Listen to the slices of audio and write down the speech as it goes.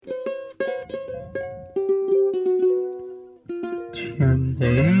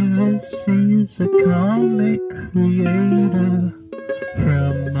Davis is a comic creator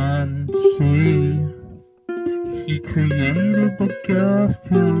from Muncie. He created the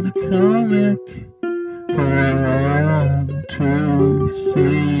Garfield comic for all to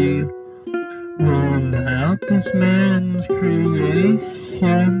see. Without this man's creation,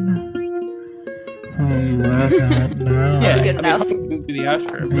 we would not know. That's Yeah, good I enough. mean, Hunk be the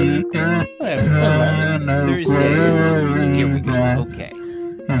outro, The but whatever. Thursdays. Here we go. Okay.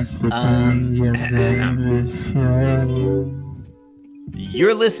 It's the Jim Davis Show.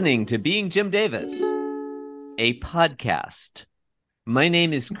 You're listening to Being Jim Davis, a podcast. My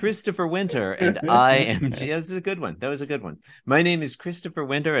name is Christopher Winter, and I am... Yeah, this is a good one. That was a good one. My name is Christopher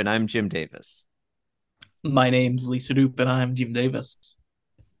Winter, and I'm Jim Davis. My name's Lisa Doop, and I'm Jim Davis.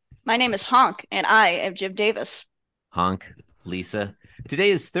 My name is Honk, and I am Jim Davis. Honk, Lisa.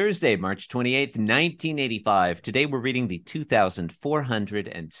 Today is Thursday, March 28th, 1985. Today we're reading the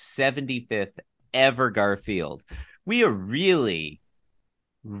 2,475th ever Garfield. We are really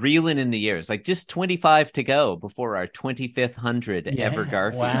reeling in the years, like just 25 to go before our 25th hundred ever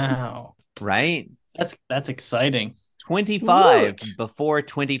Garfield. Wow. Right? That's exciting. 25 Woot. before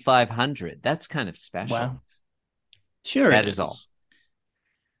 2,500. That's kind of special. Wow. Sure. That it is all.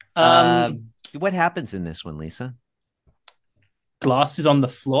 Um, What happens in this one, Lisa? glasses on the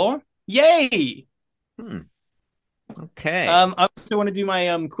floor. Yay! Okay. I also want to do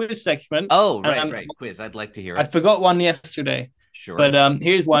my quiz segment. Oh, right, um, right. Quiz. I'd like to hear I it. forgot one yesterday, Sure. but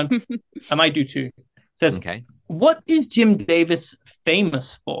here's one. I might do two. It says, Okay. what is Jim Davis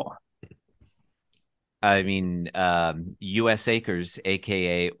famous for? I mean, U.S. Acres,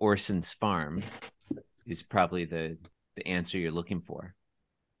 a.k.a. Orson's Farm, is probably the answer you're looking for.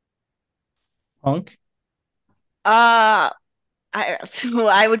 Honk.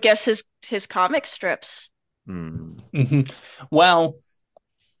 I would guess his comic strips. Mhm. Well,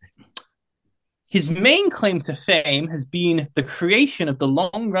 his main claim to fame has been the creation of the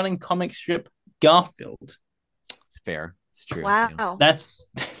long-running comic strip Garfield. It's fair. It's true. Yeah. Wow. That's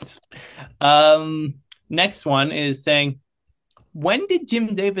next one is saying, when did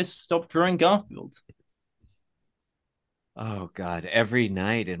Jim Davis stop drawing Garfield? Oh, God. Every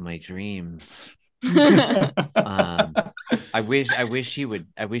night in my dreams. I wish he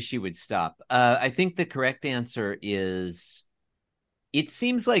would stop. I think the correct answer is, it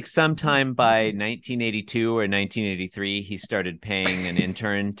seems like sometime by 1982 or 1983 he started paying an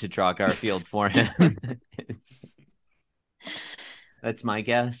intern to draw Garfield for him. That's my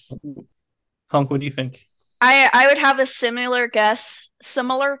guess. Honk, what do you think? I would have a similar guess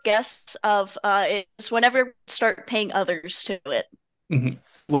of it's whenever we start paying others to it. Mhm.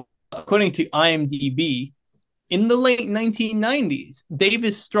 Well, according to IMDb, in the late 1990s,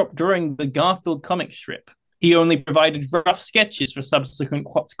 Davis stopped drawing the Garfield comic strip. He only provided rough sketches for subsequent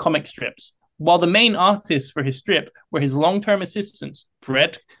comic strips, while the main artists for his strip were his long-term assistants,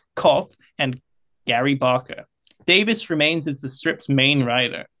 Brett Koff and Gary Barker. Davis remains as the strip's main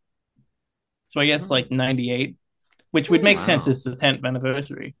writer. So I guess like 98, which would make sense as the 10th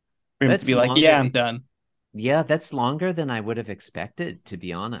anniversary for him That's to be like, longer. yeah, I'm done. Yeah, that's longer than I would have expected, to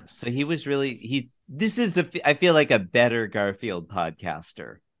be honest. So he was really I feel like a better Garfield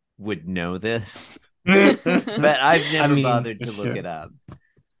podcaster would know this, but I've never bothered to look it up.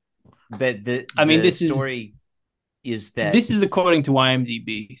 But the story is that this is according to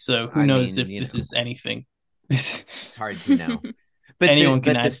IMDb, so who knows if this know, is anything. It's hard to know. But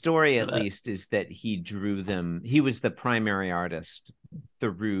the story, at least, is that he drew them. He was the primary artist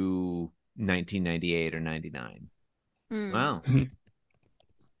through 1998 or 99. Wow.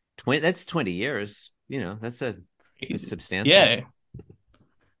 That's 20 years. You know, that's substantial. Yeah.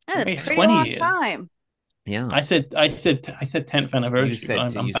 Pretty 20 long years. time. Yeah. I said 10th anniversary. You said,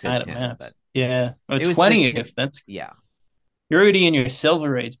 I'm you said bad 10, at math. but yeah. It was 20th. That's yeah. You're already in your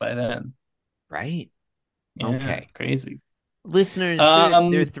silver age by then. Right. Yeah, okay. Crazy. Listeners,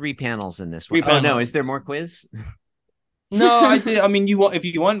 there are 3 panels in this one. Oh no, is there more quiz? No, I did. I mean, if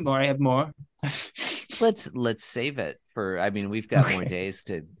you want more, I have more. Let's save it for. I mean, we've got more days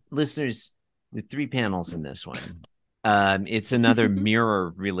to. Listeners, the 3 panels in this one. It's another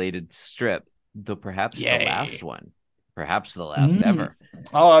mirror-related strip, though perhaps the last one, perhaps the last ever.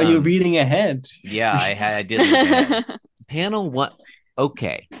 Oh, are you reading ahead? Yeah, I did. Look ahead. Panel 1.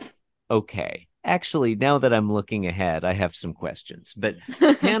 Okay. Actually, now that I'm looking ahead, I have some questions. But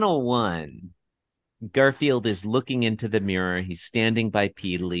panel 1, Garfield is looking into the mirror. He's standing by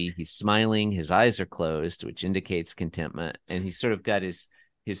Peedly. He's smiling. His eyes are closed, which indicates contentment. And he's sort of got his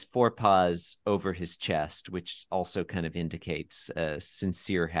forepaws over his chest, which also kind of indicates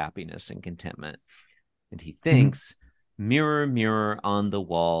sincere happiness and contentment. And he thinks, Mirror, mirror on the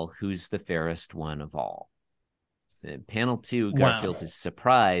wall, who's the fairest one of all? In panel 2, Garfield Wow. is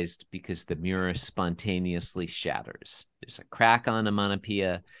surprised because the mirror spontaneously shatters. There's a crack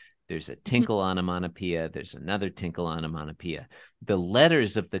onomatopoeia. There's a tinkle onomatopoeia. There's another tinkle onomatopoeia. The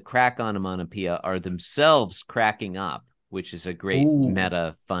letters of the crack onomatopoeia are themselves cracking up, which is a great Ooh.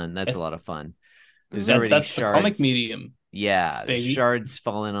 meta fun. That's a lot of fun. There's That- already That's the comic shards. medium. Yeah, there's baby. shards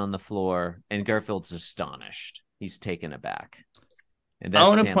falling on the floor, and Garfield's astonished. He's taken aback. And I that's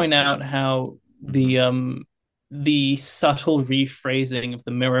want to panel point 2. out how the subtle rephrasing of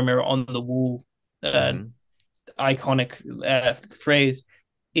the mirror, mirror on the wall Mhm. iconic phrase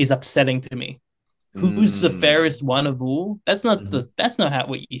is upsetting to me. Who's the fairest one of all? That's not that's not how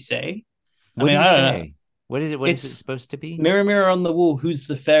what you say. What I mean, do you I don't know. say? What is it? What is it It's supposed to be? Mirror, mirror on the wall, who's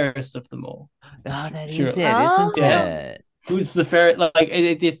the fairest of them all? Oh, that Sure. is it, Oh. isn't it? Who's the fairest? Like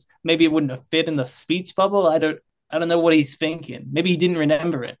it just maybe it wouldn't have fit in the speech bubble. I don't know what he's thinking. Maybe he didn't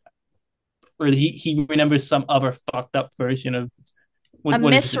remember it, or he remembers some other fucked up version of A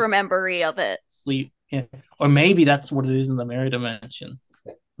what is it? misremembery of it. Sleep. Yeah, or maybe that's what it is in the mirror dimension.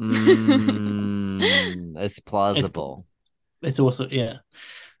 It's plausible. It's also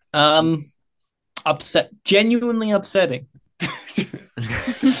genuinely upsetting.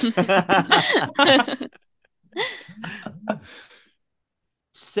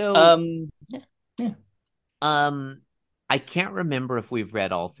 So, I can't remember if we've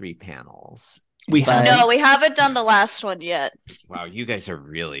read all 3 panels. We But- have No, we haven't done the last one yet. Wow, you guys are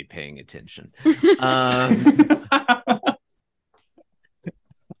really paying attention.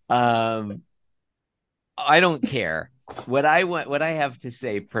 I don't care. What I have to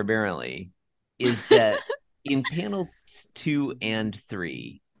say primarily is that in panel 2 and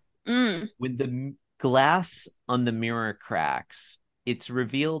 3, Mm. when the glass on the mirror cracks, it's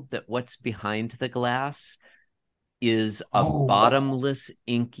revealed that what's behind the glass is a bottomless,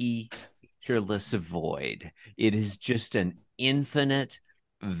 inky, featureless void. It is just an infinite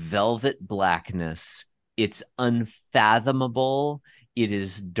velvet blackness. It's unfathomable. It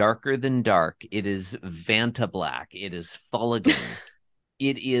is darker than dark. It is Vanta black. It is Fulligan.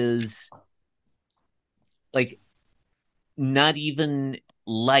 It is like not even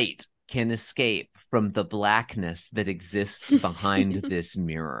light can escape from the blackness that exists behind this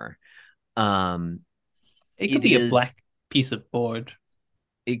mirror. It could be a black piece of board.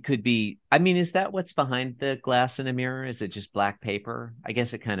 It could be. I mean, is that what's behind the glass in a mirror? Is it just black paper? I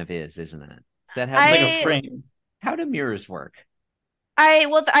guess it kind of is, isn't it? Is that how? It's like I- a frame. How do mirrors work? I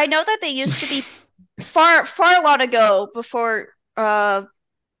know that they used to be far long ago before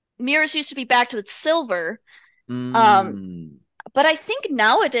mirrors used to be backed with silver. But I think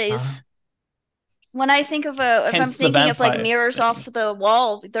nowadays, when I think of if I'm Hence the thinking of like vampire mirrors thing. off the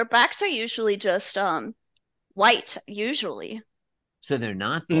wall, their backs are usually just white, usually. So they're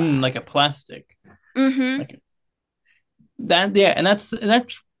not black. Like a plastic. Mm-hmm. And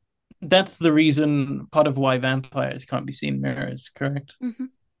that's the reason, part of why vampires can't be seen in mirrors, correct? Mm-hmm.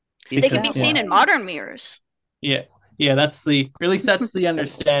 Is They can that be seen why? in modern mirrors. Yeah, that's the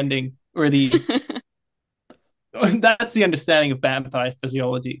understanding, or that's the understanding of vampire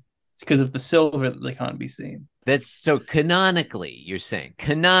physiology. It's because of the silver that they can't be seen. That's so canonically, you're saying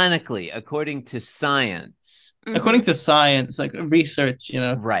canonically, according to science. Mhm. According to science, like research,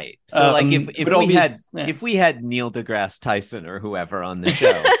 Right. So like if but we had Neil deGrasse Tyson or whoever on the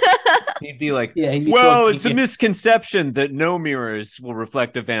show, he'd be like, he'd be well, talking- it's a misconception that no mirrors will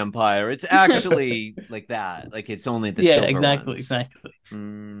reflect a vampire. It's actually like that. Like it's only the silver ones. exactly.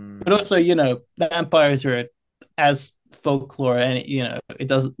 Mm. But also, vampires are as folklore, and it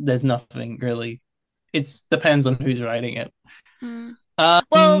doesn't. There's nothing really. It depends on who's writing it. Mm. Um,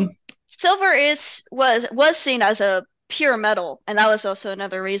 Well, silver was seen as a pure metal, and that was also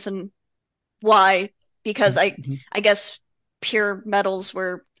another reason why, because I guess pure metals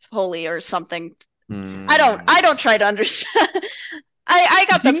were holy or something. I don't try to understand. I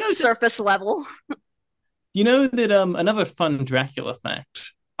got Do you the know that- surface level. you know that another fun Dracula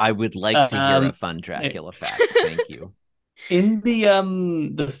fact. I would like to hear a fun Dracula fact. Thank you. In the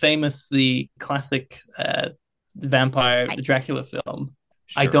classic the Dracula film,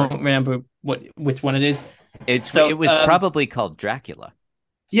 I Sure. don't remember which one it is. It So, was probably called Dracula.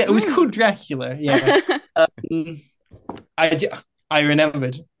 Yeah, it was called Dracula. Yeah, I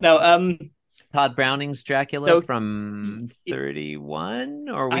remembered. Now, Todd Browning's Dracula So- from 31,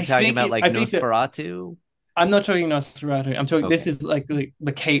 or are we I talking think about it- like I think that- Nosferatu? I'm not talking Nosferatu. I'm talking. This Okay. is like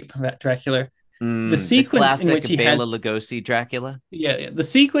the Cape Dracula. The sequence in classic which he Bela has- Lugosi Dracula. Yeah, the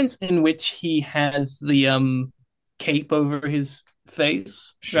sequence in which he has the cape over his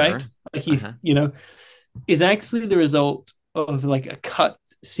face, Sure. right? Like he's Uh-huh. is actually the result of like a cut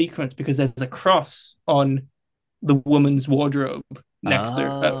sequence because there's a cross on the woman's wardrobe next to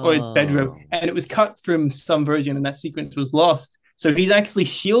her or bedroom, Oh. and it was cut from some version, and that sequence was lost. So he's actually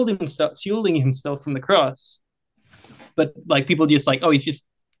shielding himself from the cross, but like people just like, oh, he's just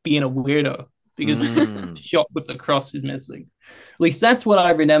being a weirdo because the shot with the cross is missing. At least that's what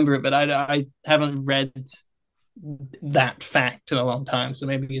I remember, but I haven't read that fact in a long time, so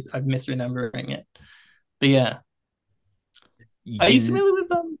maybe I'm misremembering it. But yeah, are you familiar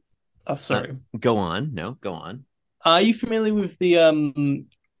with Oh, sorry. Go on. No, go on. Are you familiar with the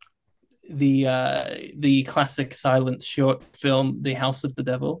classic silent short film, The House of the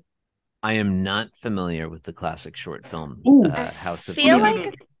Devil? I am not familiar with the classic short film, Ooh. House of the feel Devil.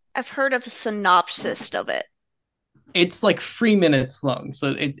 like I've heard of a synopsis of it. It's like 3 minutes long,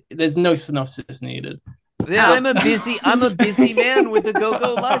 so there's no synopsis needed. Yeah, I'm a busy man with a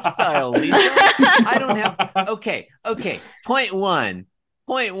go-go lifestyle, Lisa. I don't have okay. Point one.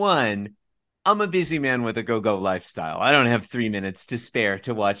 I'm a busy man with a go-go lifestyle. I don't have 3 minutes to spare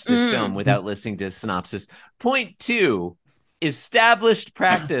to watch this film without listening to a synopsis. Point two, established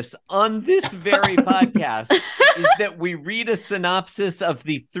practice on this very podcast is that we read a synopsis of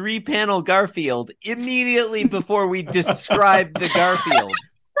the 3-panel Garfield immediately before we describe the Garfield.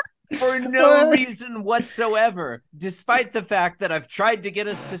 For no reason whatsoever, despite the fact that I've tried to get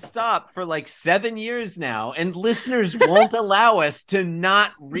us to stop for like 7 years now, and listeners won't allow us to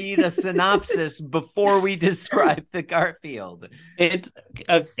not read a synopsis before we describe the Garfield. It's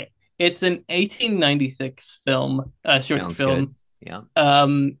okay. It's an 1896 film, short Sounds film. good. Yeah.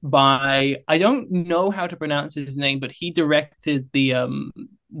 By I don't know how to pronounce his name, but he directed the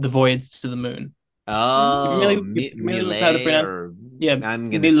Voyage to the Moon. Oh, familiar with how to pronounce? or Yeah, I'm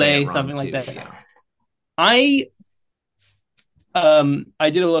gonna say it wrong something too. like that. Yeah. I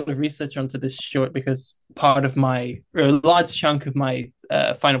did a lot of research onto this short because part of a large chunk of my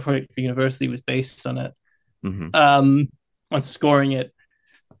final project for university was based on it. On scoring it.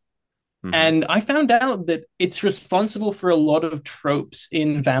 And I found out that it's responsible for a lot of tropes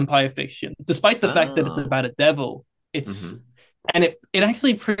in vampire fiction, despite the fact that it's about a devil. And it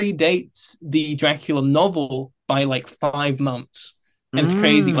actually predates the Dracula novel by like 5 months. And it's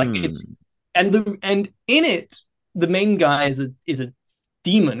crazy. Like and in it, the main guy is a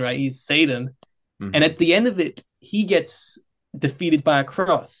demon, right? He's Satan. And at the end of it, he gets defeated by a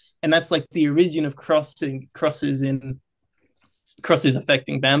cross. And that's like the origin of crosses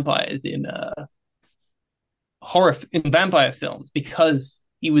affecting vampires in vampire films, because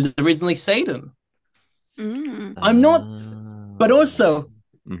he was originally Satan. I'm not, but also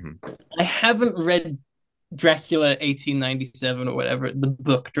I haven't read Dracula 1897 or whatever, the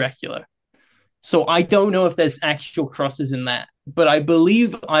book Dracula, so I don't know if there's actual crosses in that, but I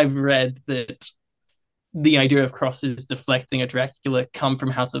believe I've read that the idea of crosses deflecting a Dracula come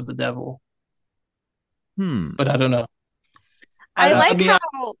from House of the Devil. But I don't know. I like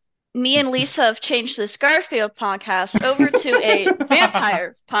how me and Lisa have changed this Garfield podcast over to a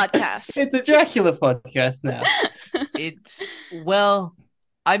vampire podcast. It's a Dracula podcast now. It's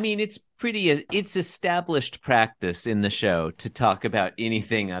it's established practice in the show to talk about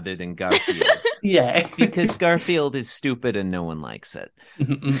anything other than Garfield. Yeah. Because Garfield is stupid and no one likes it.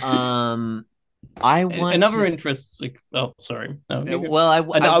 Interesting. Oh, sorry. No, well, I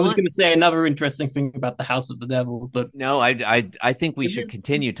was going to say another interesting thing about the House of the Devil, but no, I think we should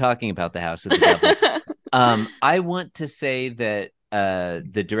continue talking about the House of the Devil. I want to say that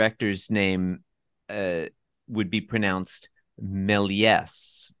the director's name would be pronounced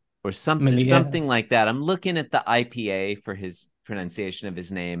Méliès or something like that. I'm looking at the IPA for his pronunciation of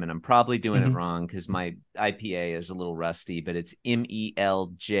his name, and I'm probably doing it wrong because my IPA is a little rusty, but it's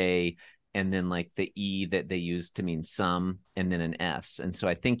MELJ. And then like the E that they use to mean some, and then an S. And so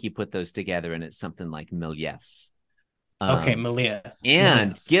I think you put those together and it's something like Méliès. Okay, Méliès.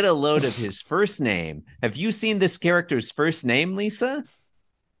 And get a load of his first name. Have you seen this character's first name, Lisa?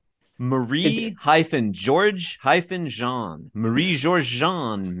 Marie-George-Jean.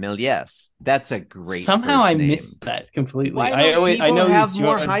 Marie-George-Jean Méliès. That's a great Somehow first I name. missed that completely. I know have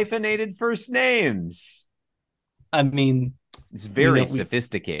more George. hyphenated first names. I mean, it's very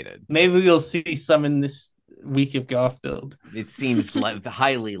sophisticated. Maybe we'll see some in this week of Garfield. It seems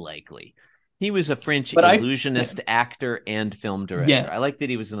highly likely. He was a French illusionist, actor, and film director. Yeah. I like that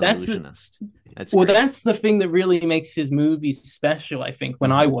he was an illusionist. That's the thing that really makes his movies special, I think,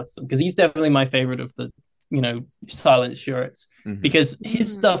 when I watch them, because he's definitely my favorite of the, silent shorts, because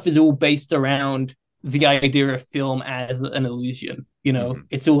his stuff is all based around the idea of film as an illusion.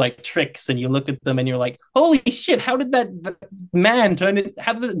 It's all like tricks, and you look at them and you're like, holy shit, how did that man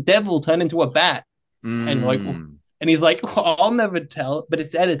how did the devil turn into a bat? And like, Mm. and he's like, well, I'll never tell, but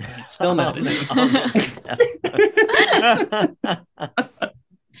it's editing, it's film editing. I'll never tell.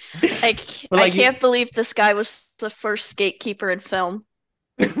 But, I like, can't believe this guy was the first gatekeeper in film.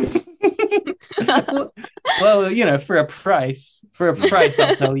 well, you know, for a price,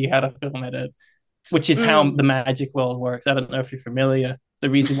 I'll tell you how to film edit, which is how the magic world works. I don't know if you're familiar. The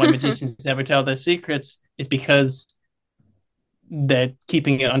reason why magicians never tell their secrets is because they're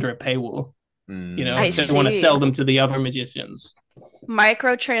keeping it under a paywall. You know, I they don't want to see. sell them to the other magicians.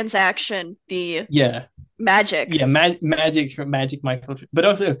 Microtransaction, the Yeah, magic. yeah, magic, Michael. But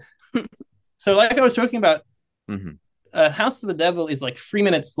also, so like I was talking about, Mhm. House of the Devil is like 3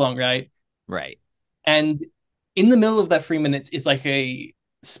 minutes long, right? Right. And in the middle of that 3 minutes is like a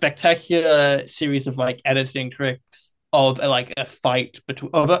spectacular series of like editing tricks of like a fight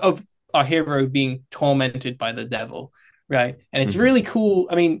between of our hero being tormented by the devil, right? And it's really cool.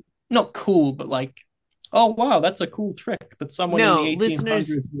 I mean, not cool, but like, oh wow, that's a cool trick that someone No, in the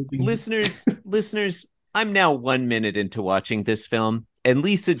 1800s will be. listeners, I'm now 1 minute into watching this film, and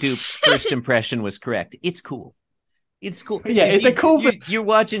Lisa Dupe's first impression was correct. It's cool. It's cool. Yeah, it's a cool. You're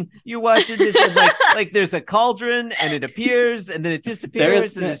watching this, and like there's a cauldron, and it appears, and then it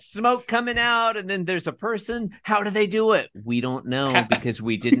disappears, and there's smoke coming out, and then there's a person. How do they do it? We don't know because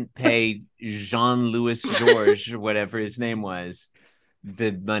we didn't pay Jean-Louis Georges or whatever his name was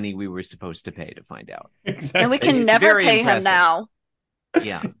the money we were supposed to pay to find out. And we can It's never very pay impressive. him now.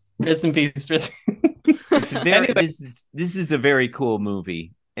 Yeah, Rest in peace. it's very. Anyway. This is a very cool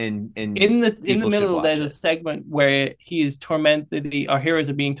movie, and in the people should middle watch there's it. a segment where he is tormented. Our heroes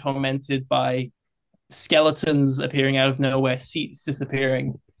are being tormented by skeletons appearing out of nowhere, seats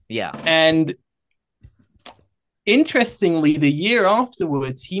disappearing. Yeah. And interestingly, the year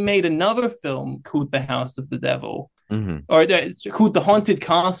afterwards, he made another film called The House of the Devil, or called The Haunted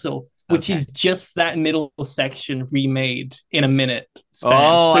Castle, which is just that middle section remade in a minute span.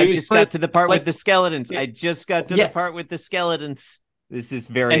 Oh, So I he just put, got to the part like- with the skeletons. I just got to the Yeah. part with the skeletons. This is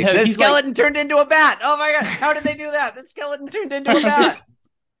very. And The he's skeleton turned into a bat. Oh my god! How did they do that? The skeleton turned into a bat.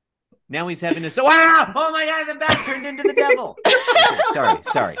 Now he's having to. Wow! Oh my god! The bat turned into the devil. Okay,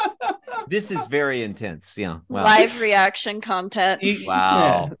 sorry. This is very intense. Yeah. Wow. Live reaction content.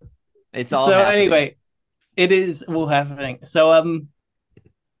 Wow. Yeah. It's all. So happening. anyway, it is all happening. So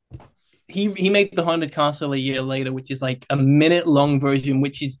he made The Haunted Castle a year later, which is like a minute-long version,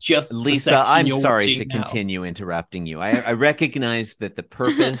 which is just the Lisa, section I'm you're sorry to watching now. continue interrupting you. I recognize that the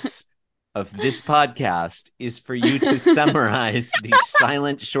purpose of this podcast is for you to summarize the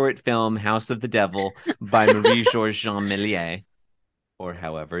silent short film House of the Devil by Marie-Georges Jean Méliès, or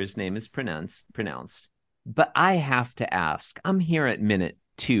however his name is pronounced. But I have to ask, I'm here at minute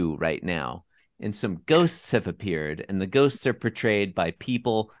 2 right now, and some ghosts have appeared, and the ghosts are portrayed by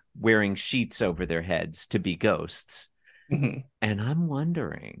people wearing sheets over their heads to be ghosts. Mhm. And I'm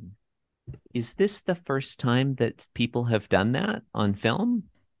wondering, is this the first time that people have done that on film?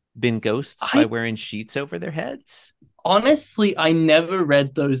 Been ghosts by wearing sheets over their heads? Honestly, I never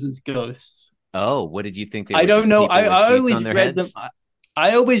read those as ghosts. Oh, what did you think? They I were don't just know. people with I sheets always on their read heads? them.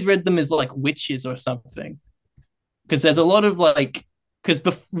 I always read them as like witches or something, because there's a lot of like, because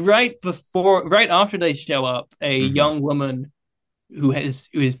right after they show up, a young woman who has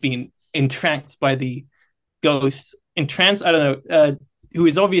been entranced by the ghost, I don't know, who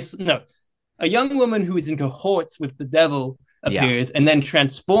is a young woman who is in cohorts with the devil appears and then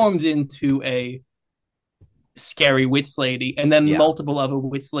transforms into a scary witch lady, and then multiple other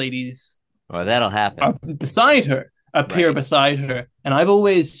witch ladies Well, that'll happen. appear beside her, and I've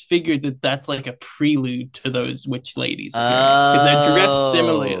always figured that that's like a prelude to those witch ladies because they're dressed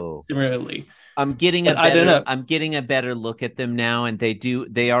similarly. I'm getting a better look at them now, and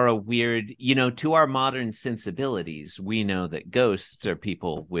they are a weird, to our modern sensibilities, we know that ghosts are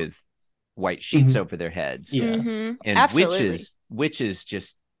people with white sheets over their heads. Yeah. Mhm. And Absolutely. witches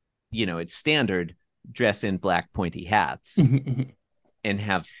just, it's standard, dress in black pointy hats and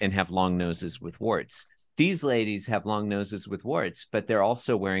have long noses with warts. These ladies have long noses with warts, but they're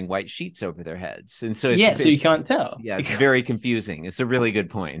also wearing white sheets over their heads. And so so you can't tell. Yeah, it's very confusing. It's a really good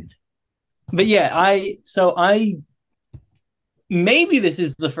point. But yeah, maybe this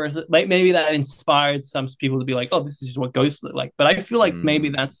is the first, like maybe that inspired some people to be like, oh, this is what ghosts look like. But I feel like maybe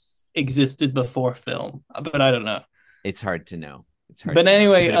that's existed before film, but I don't know. It's hard to know. But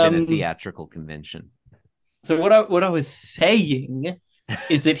anyway, it could have been a theatrical convention. So what I was saying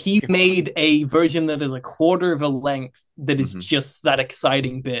is that he made a version that is a quarter of a length that is just that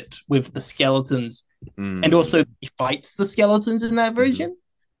exciting bit with the skeletons, and also he fights the skeletons in that version.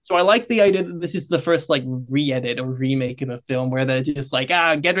 So I like the idea that this is the first like re-edit or remake of a film where they're just like,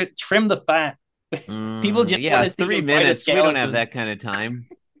 trim the fat, People just yeah, want to see 3 him fight a minutes. We don't have skeleton. that kind of time.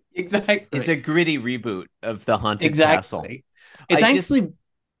 Exactly. It's a gritty reboot of the Haunted Castle. Exactly. It's I just- actually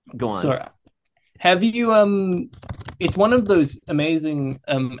Go on. sorry. Have you it's one of those amazing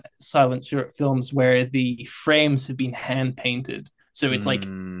silent short films where the frames have been hand painted. So it's like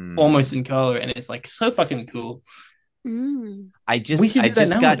almost in color and it's like so fucking cool. Mm. I We just should I do that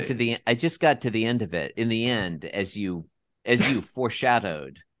just got nowadays. to the I just got to the end of it. In the end, as you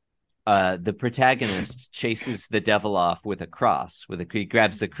foreshadowed, the protagonist chases the devil off with a cross, he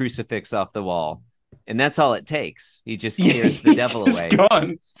grabs the crucifix off the wall, and that's all it takes. He just scares the devil He's away.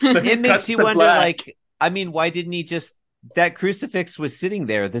 gone. It makes Cuts you to wonder, black. like, I mean, why didn't he just that crucifix was sitting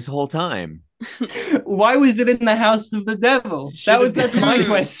there this whole time? Why was it in the house of the devil? That's my been-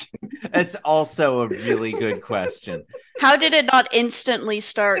 question. That's also a really good question. How did it not instantly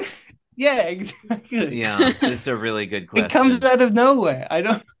start? Yeah, exactly. Yeah, it's a really good question. It comes out of nowhere. I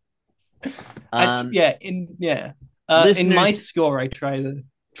don't. Um, In listeners- my score, I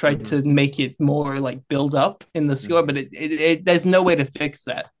try to make it more like build up in the score, but it there's no way to fix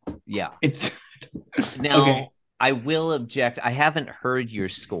that. yeah. It's Now, Okay. I will object. I haven't heard your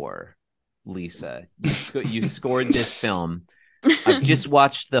score, Lisa. You scored this film. I've just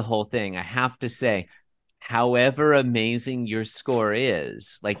watched the whole thing. I have to say, however amazing your score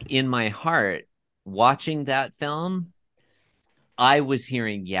is, like in my heart, watching that film, I was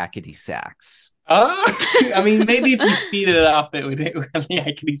hearing yakety sax. I mean, maybe if you speed it up, it would really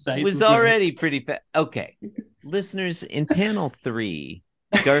actually say It was already pretty fast. Okay, listeners, in panel 3,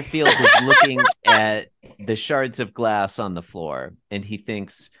 Garfield is looking at the shards of glass on the floor, and he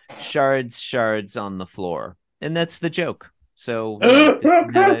thinks, shards on the floor. And that's the joke. So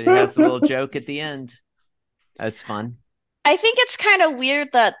it has a little joke at the end. That's fun. I think it's kind of weird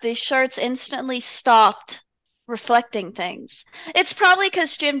that the shards instantly stopped reflecting things. It's probably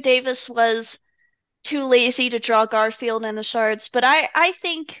because Jim Davis was too lazy to draw Garfield and the shards, but I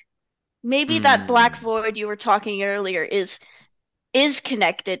think maybe that black void you were talking earlier is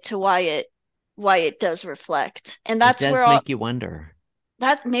connected to why it does reflect. And that's it does where make you wonder.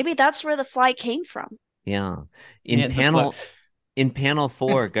 maybe that's where the fly came from. Yeah. Yeah, In panel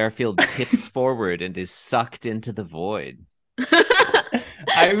 4, Garfield tips forward and is sucked into the void.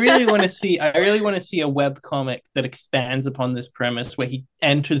 I really want to see a web comic that expands upon this premise where he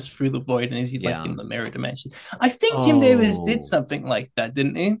enters through the void and he's like in the mirror dimension. I think Jim Davis did something like that,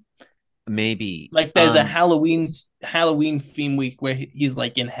 didn't he? Maybe. Like there's a Halloween theme week where he's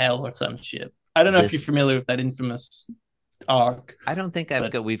like in hell or some shit. I don't know if you're familiar with that infamous arc. I don't think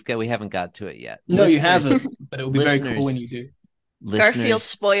we haven't got to it yet. No, you haven't, but it would be very cool when you do. Garfield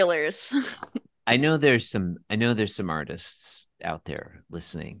spoilers. I know there's some artists out there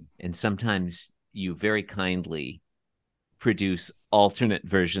listening, and sometimes you very kindly produce alternate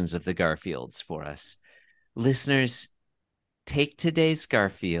versions of the Garfields for us. Listeners, take today's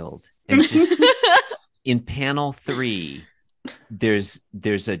Garfield and just in panel 3, there's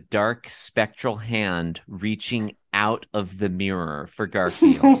a dark spectral hand reaching out of the mirror for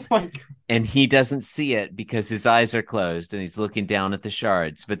Garfield. Oh my God. And he doesn't see it because his eyes are closed and he's looking down at the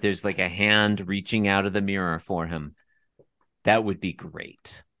shards, but there's like a hand reaching out of the mirror for him. That would be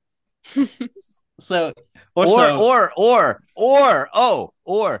great. So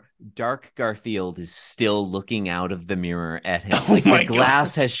or Dark Garfield is still looking out of the mirror at him. Oh Like my the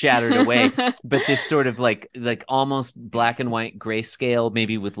glass God. has shattered away, but this sort of like almost black and white grayscale,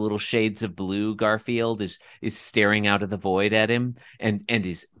 maybe with little shades of blue, Garfield is staring out of the void at him and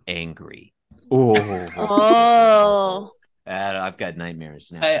is angry. Oh. I've got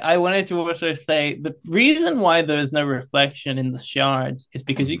nightmares now. I wanted to also say the reason why there's no reflection in the shards is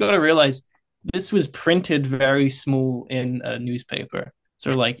because you got to realize this was printed very small in a newspaper.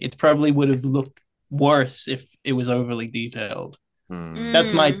 So like it probably would have looked worse if it was overly detailed.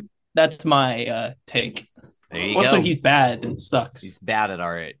 That's my take. There you Also, go. he's bad and sucks. He's bad at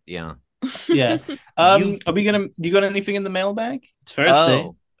art. Yeah. Yeah. Are we gonna? Do you got anything in the mailbag? It's Thursday.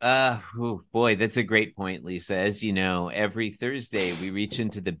 Boy, that's a great point, Lisa. As you know, every Thursday we reach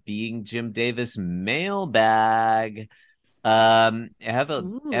into the Being Jim Davis mailbag. I have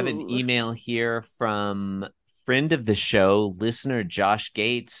an email here from friend of the show, listener Josh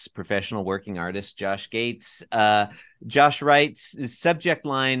Gates, professional working artist Josh Gates. Josh writes, subject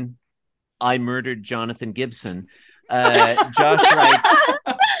line, I murdered Jonathan Gibson. Josh writes,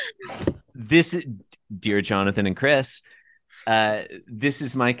 dear Jonathan and Chris, this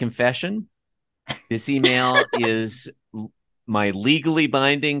is my confession. This email is my legally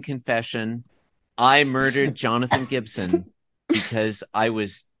binding confession. I murdered Jonathan Gibson because I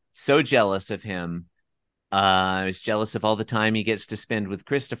was so jealous of him. I was jealous of all the time he gets to spend with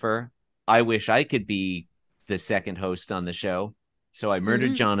Christopher. I wish I could be the second host on the show. So I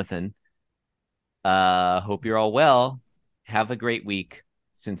murdered Jonathan. Hope you're all well. Have a great week.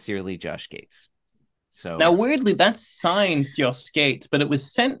 Sincerely, Josh Gates. So now, weirdly, that's signed Josh Gates, but it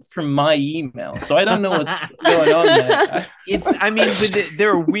was sent from my email, so I don't know what's going on there.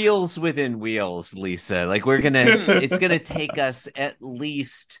 There are wheels within wheels, Lisa. Like it's gonna take us at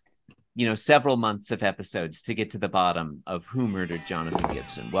least, several months of episodes to get to the bottom of who murdered Jonathan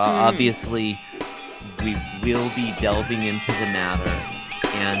Gibson. Well, obviously, we will be delving into the matter,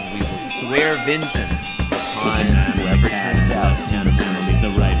 and we will swear vengeance upon whoever turns out. The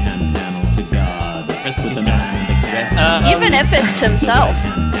right hand panel to God. With the man even if it's himself.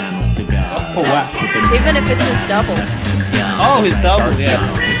 Oh, wow. Even if it's his double. Oh, his double, yeah.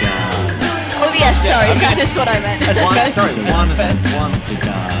 Oh, yes, sorry. That is what I meant. Especially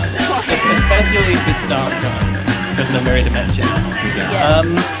if it's Dark John, because of the mirror dimension. Yes.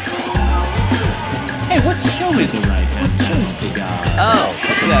 Hey, what show is it?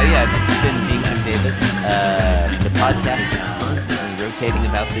 This has been Being Jim Davis, the podcast that's constantly rotating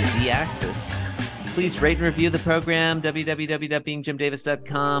about the Z-axis. Please rate and review the program,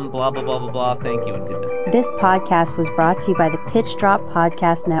 www.beingjimdavis.com, blah, blah, blah, blah, blah. Thank you and good night. This podcast was brought to you by the Pitch Drop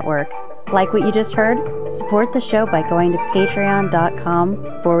Podcast Network. Like what you just heard? Support the show by going to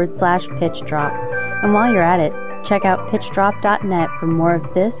patreon.com/pitchdrop. And while you're at it, check out pitchdrop.net for more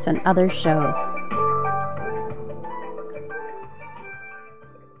of this and other shows.